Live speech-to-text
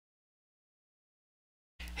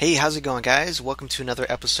Hey, how's it going, guys? Welcome to another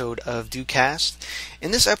episode of DOCasts. In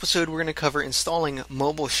this episode, we're going to cover installing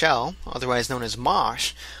Mobile Shell, otherwise known as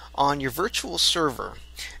MOSH, on your virtual server.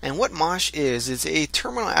 And what MOSH is a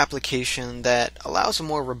terminal application that allows a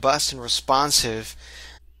more robust and responsive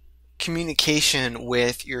communication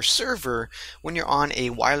with your server when you're on a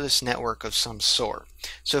wireless network of some sort.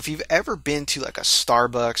 So if you've ever been to like a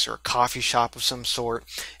Starbucks or a coffee shop of some sort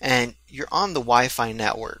and you're on the Wi-Fi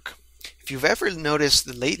network, if you've ever noticed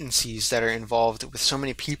the latencies that are involved with so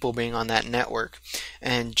many people being on that network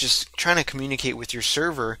and just trying to communicate with your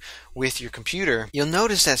server with your computer, you'll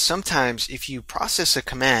notice that sometimes if you process a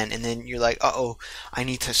command and then you're like, uh-oh, I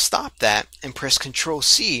need to stop that, and press Control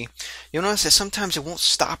C, you'll notice that sometimes it won't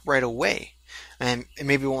stop right away. And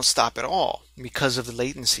maybe it won't stop at all because of the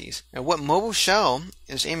latencies. And what Mobile Shell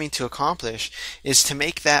is aiming to accomplish is to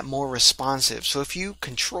make that more responsive. So if you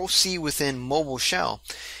Control C within Mobile Shell,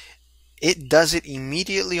 it does it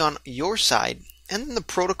immediately on your side, and then the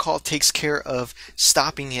protocol takes care of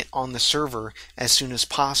stopping it on the server as soon as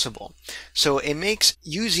possible. So it makes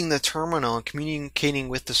using the terminal and communicating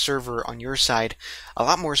with the server on your side a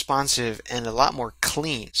lot more responsive and a lot more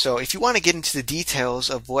clean. So if you want to get into the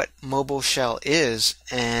details of what Mobile Shell is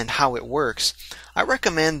and how it works, I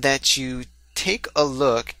recommend that you take a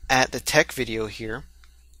look at the tech video here.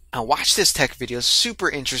 Watch this tech video, it's super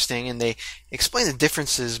interesting, and they explain the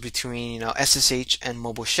differences between SSH and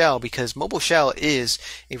Mobile Shell, because Mobile Shell is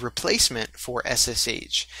a replacement for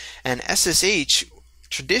SSH. And SSH,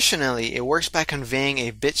 traditionally, it works by conveying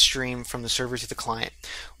a bit stream from the server to the client,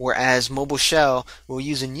 whereas Mobile Shell will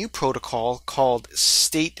use a new protocol called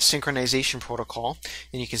State Synchronization Protocol,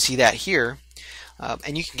 and you can see that here.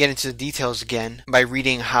 And you can get into the details again by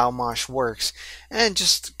reading how MOSH works and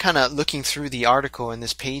just kind of looking through the article in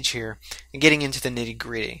this page here and getting into the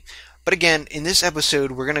nitty-gritty. But again, in this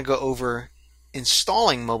episode, we're going to go over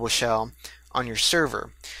installing Mobile Shell on your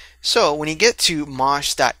server. So when you get to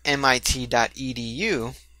mosh.mit.edu,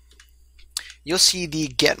 you'll see the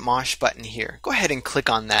Get MOSH button here. Go ahead and click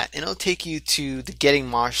on that, and it'll take you to the Getting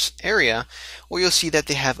MOSH area, where you'll see that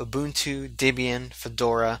they have Ubuntu, Debian,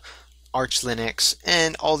 Fedora, Arch Linux,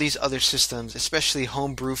 and all these other systems, especially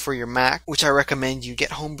Homebrew for your Mac, which I recommend you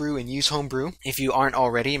get Homebrew and use Homebrew if you aren't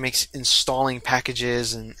already. It makes installing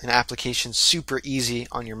packages and applications super easy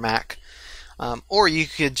on your Mac. Or you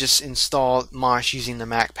could just install MOSH using the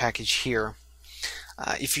Mac package here.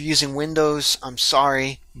 If you're using Windows, I'm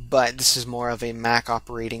sorry, but this is more of a Mac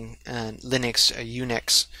operating and Linux,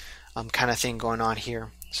 Unix kind of thing going on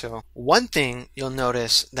here. So one thing you'll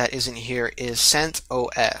notice that isn't here is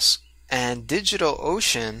CentOS. And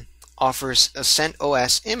DigitalOcean offers a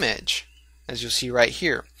CentOS image, as you'll see right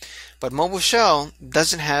here. But Mobile Shell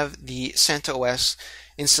doesn't have the CentOS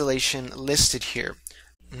installation listed here.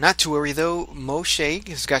 Not to worry though, MOSH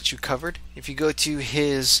has got you covered. If you go to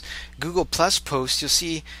his Google Plus post, you'll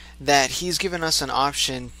see that he's given us an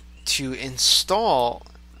option to install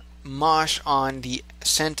MOSH on the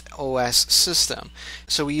CentOS system.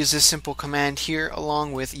 So we use this simple command here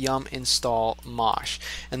along with yum install MOSH,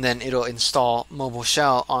 and then it'll install Mobile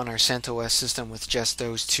Shell on our CentOS system with just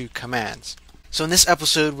those two commands. So in this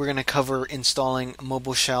episode, we're going to cover installing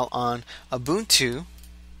Mobile Shell on Ubuntu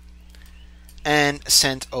and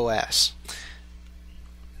CentOS.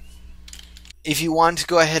 If you want to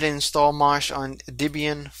go ahead and install MOSH on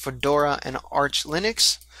Debian, Fedora, and Arch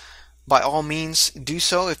Linux, by all means do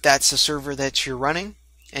so if that's the server that you're running,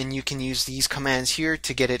 and you can use these commands here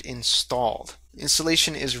to get it installed.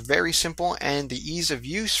 Installation is very simple, and the ease of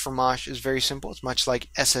use for MOSH is very simple. It's much like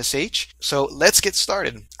SSH. So let's get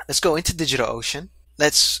started. Let's go into DigitalOcean.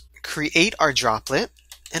 Let's create our droplet,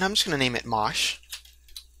 and I'm just going to name it MOSH.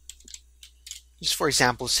 Just for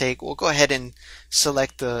example's sake, we'll go ahead and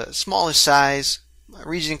select the smallest size,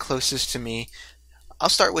 region closest to me. I'll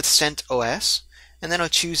start with CentOS. And then I'll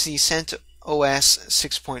choose the CentOS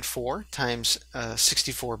 6.4 times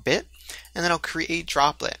 64-bit, and then I'll create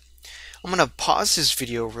droplet. I'm going to pause this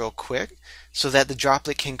video real quick so that the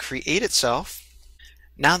droplet can create itself.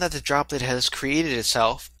 Now that the droplet has created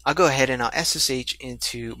itself, I'll go ahead and I'll SSH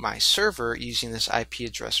into my server using this IP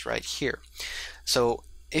address right here. So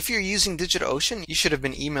if you're using DigitalOcean, you should have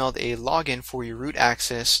been emailed a login for your root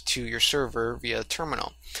access to your server via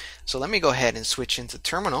terminal. So let me go ahead and switch into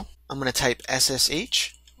terminal. I'm going to type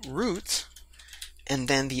SSH root and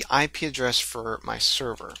then the IP address for my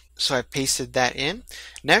server. So I pasted that in.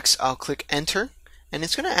 Next, I'll click enter, and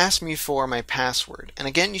it's going to ask me for my password. And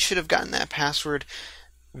again, you should have gotten that password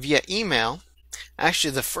via email.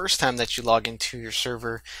 Actually, the first time that you log into your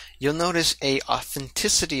server, you'll notice a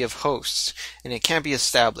authenticity of hosts, and it can't be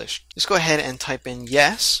established. Just go ahead and type in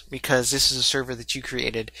yes, because this is a server that you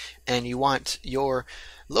created, and you want your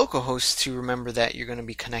local host to remember that you're going to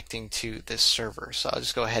be connecting to this server. So I'll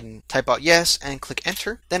just go ahead and type out yes and click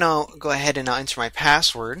enter. Then I'll go ahead and I'll enter my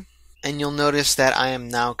password, and you'll notice that I am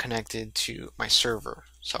now connected to my server.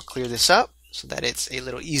 So I'll clear this up so that it's a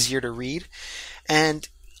little easier to read. And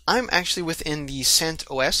I'm actually within the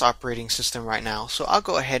CentOS operating system right now, so I'll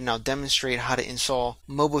go ahead and I'll demonstrate how to install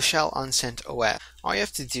Mobile Shell on CentOS. All you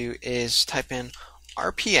have to do is type in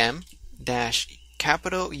rpm-U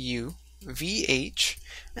VH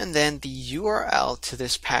and then the URL to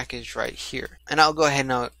this package right here. And I'll go ahead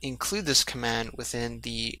and I'll include this command within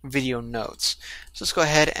the video notes. So let's go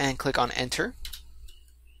ahead and click on enter.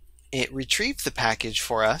 It retrieved the package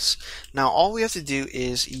for us. Now all we have to do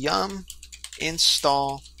is yum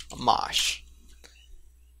install MOSH.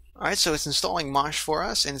 Alright, so it's installing MOSH for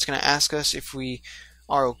us, and it's going to ask us if we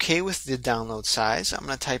are okay with the download size. I'm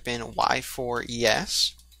going to type in Y for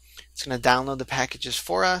yes. It's going to download the packages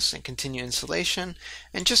for us and continue installation,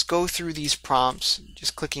 and just go through these prompts,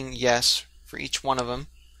 just clicking yes for each one of them.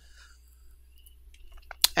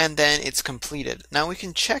 And then it's completed. Now we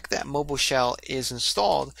can check that Mobile Shell is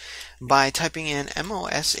installed by typing in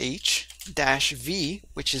MOSH-V,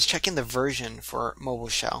 which is checking the version for Mobile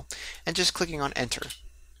Shell, and just clicking on enter.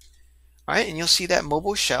 Alright, and you'll see that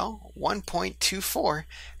Mobile Shell 1.24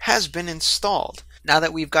 has been installed. Now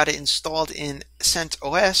that we've got it installed in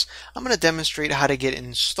CentOS, I'm going to demonstrate how to get it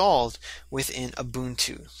installed within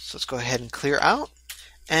Ubuntu. So let's go ahead and clear out.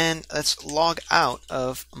 And let's log out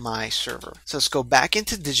of my server. So let's go back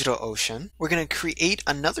into DigitalOcean. We're going to create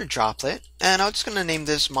another droplet, and I'm just going to name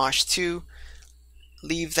this MOSH2.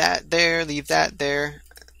 Leave that there,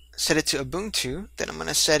 set it to Ubuntu. Then I'm going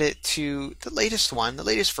to set it to the latest one, the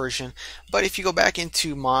latest version. But if you go back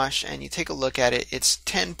into MOSH and you take a look at it, it's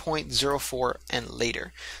 10.04 and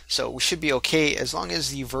later. So we should be okay as long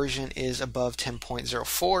as the version is above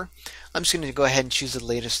 10.04. I'm just going to go ahead and choose the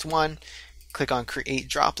latest one. Click on create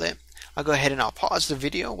droplet. I'll go ahead and I'll pause the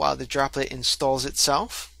video while the droplet installs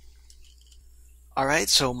itself. Alright,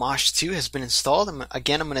 so MOSH2 has been installed.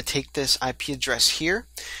 Again, I'm going to take this IP address here,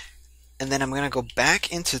 and then I'm going to go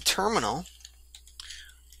back into terminal,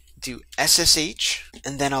 do SSH,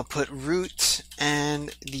 and then I'll put root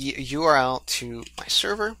and the URL to my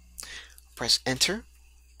server, press enter.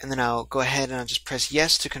 And then I'll go ahead and I'll just press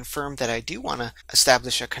yes to confirm that I do want to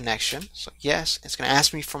establish a connection. So yes, it's going to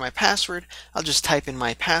ask me for my password. I'll just type in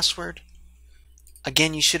my password.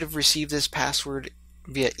 Again, you should have received this password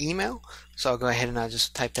via email. So I'll go ahead and I'll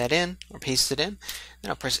just type that in or paste it in. Then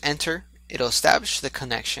I'll press enter. It'll establish the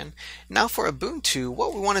connection. Now for Ubuntu,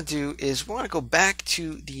 what we want to do is we want to go back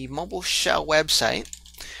to the Mobile Shell website,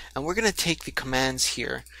 and we're going to take the commands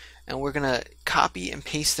here, and we're going to copy and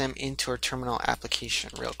paste them into our terminal application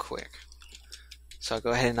real quick. So I'll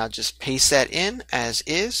go ahead and I'll just paste that in as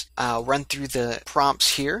is. I'll run through the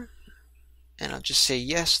prompts here, and I'll just say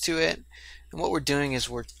yes to it. And what we're doing is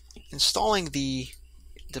we're installing the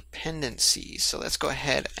dependencies. So let's go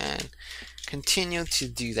ahead and continue to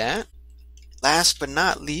do that. Last but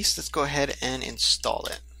not least, let's go ahead and install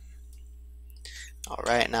it.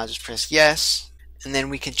 Alright, now just press yes. And then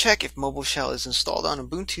we can check if Mobile Shell is installed on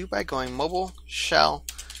Ubuntu by going Mobile Shell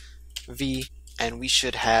V, and we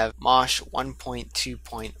should have MOSH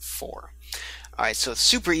 1.2.4. Alright, so it's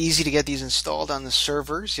super easy to get these installed on the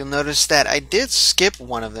servers. You'll notice that I did skip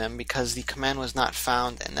one of them because the command was not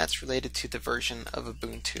found, and that's related to the version of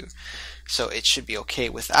Ubuntu. So it should be okay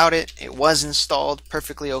without it. It was installed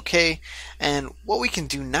perfectly okay. And what we can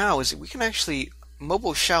do now is we can actually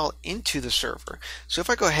Mobile Shell into the server. So if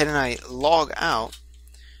I go ahead and I log out,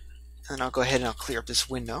 and I'll go ahead and I'll clear up this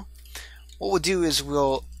window, what we'll do is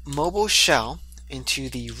we'll Mobile Shell into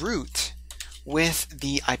the root with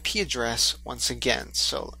the IP address once again.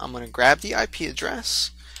 So I'm going to grab the IP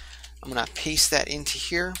address, I'm going to paste that into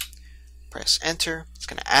here, press enter. It's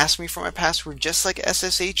going to ask me for my password just like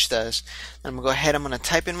SSH does. Then I'm going to go ahead, I'm going to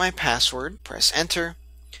type in my password, press enter,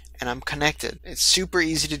 and I'm connected. It's super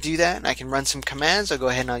easy to do that, and I can run some commands. I'll go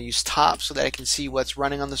ahead and I'll use top so that I can see what's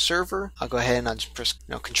running on the server. I'll go ahead and I'll just press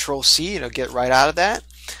Control C. It'll get right out of that.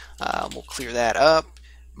 We'll clear that up.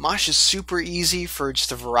 MOSH is super easy for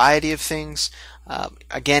just a variety of things.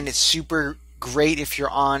 Again, it's super great if you're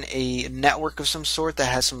on a network of some sort that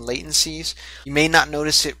has some latencies. You may not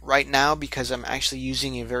notice it right now because I'm actually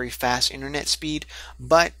using a very fast internet speed,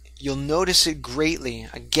 but You'll notice it greatly,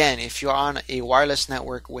 again, if you're on a wireless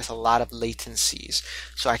network with a lot of latencies.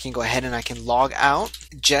 So I can go ahead and I can log out,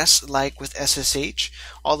 just like with SSH.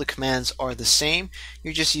 All the commands are the same.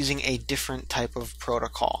 You're just using a different type of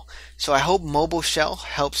protocol. So I hope Mobile Shell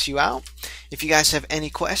helps you out. If you guys have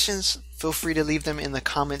any questions, feel free to leave them in the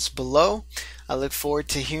comments below. I look forward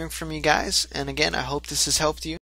to hearing from you guys. And again, I hope this has helped you.